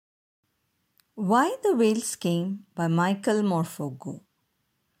Why the Whales Came by Michael Morpurgo.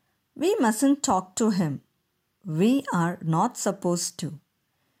 We mustn't talk to him. We are not supposed to.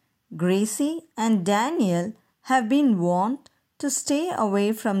 Gracie and Daniel have been warned to stay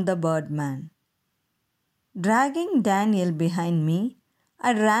away from the Birdman. Dragging Daniel behind me,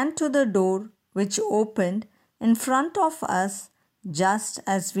 I ran to the door which opened in front of us just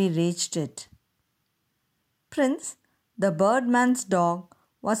as we reached it. Prince, the Birdman's dog,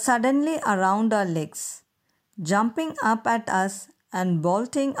 was suddenly around our legs, jumping up at us and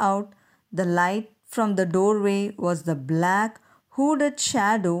bolting out. The light from the doorway was the black, hooded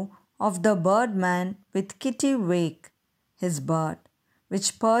shadow of the Birdman with Kittiwake, his bird,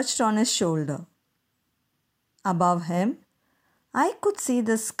 which perched on his shoulder. Above him, I could see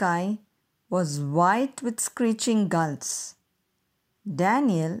the sky was white with screeching gulls.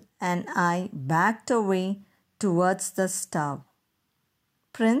 Daniel and I backed away towards the stove.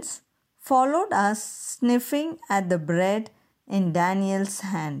 Prince followed us, sniffing at the bread in Daniel's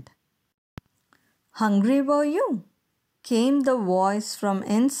hand. "Hungry were you?" came the voice from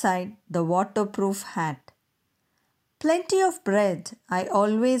inside the waterproof hat. "Plenty of bread I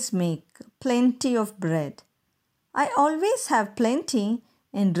always make, plenty of bread. I always have plenty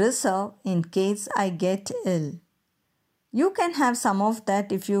in reserve in case I get ill. You can have some of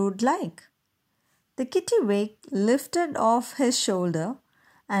that if you'd like." The Kittiwake lifted off his shoulder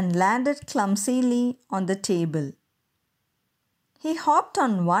and landed clumsily on the table. He hopped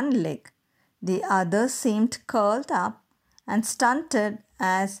on one leg, the other seemed curled up and stunted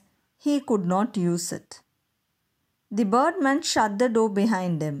as he could not use it. The Birdman shut the door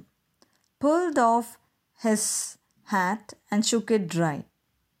behind him, pulled off his hat and shook it dry.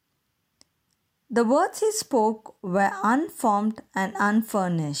 The words he spoke were unformed and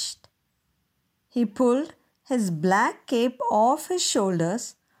unfurnished. He pulled his black cape off his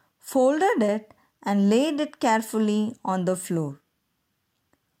shoulders, folded it and laid it carefully on the floor.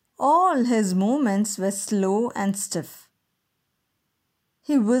 All his movements were slow and stiff.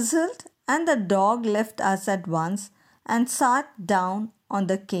 He whistled and the dog left us at once and sat down on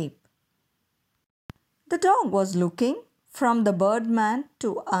the cape. The dog was looking from the Birdman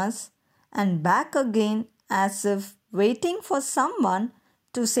to us and back again as if waiting for someone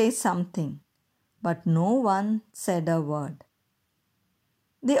to say something, but no one said a word.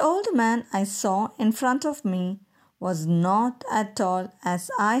 The old man I saw in front of me was not at all as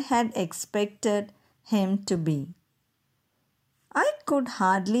I had expected him to be. I could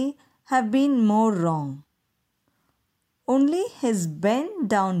hardly have been more wrong. Only his bent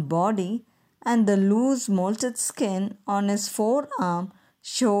down body and the loose molted skin on his forearm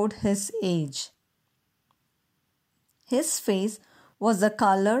showed his age. His face was the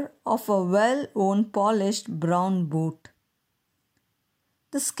color of a well-worn polished brown boot.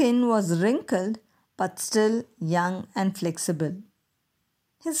 The skin was wrinkled but still young and flexible.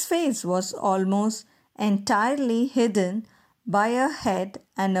 His face was almost entirely hidden by a head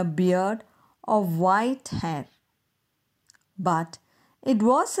and a beard of white hair. But it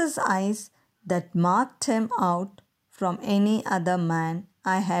was his eyes that marked him out from any other man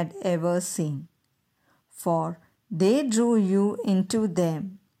I had ever seen, for they drew you into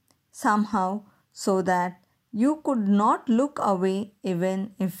them somehow so that you could not look away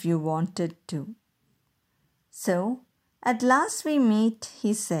even if you wanted to. "So, at last we meet,"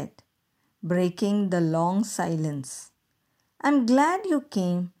 he said, breaking the long silence. "I'm glad you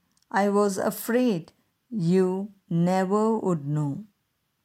came. I was afraid you never would know."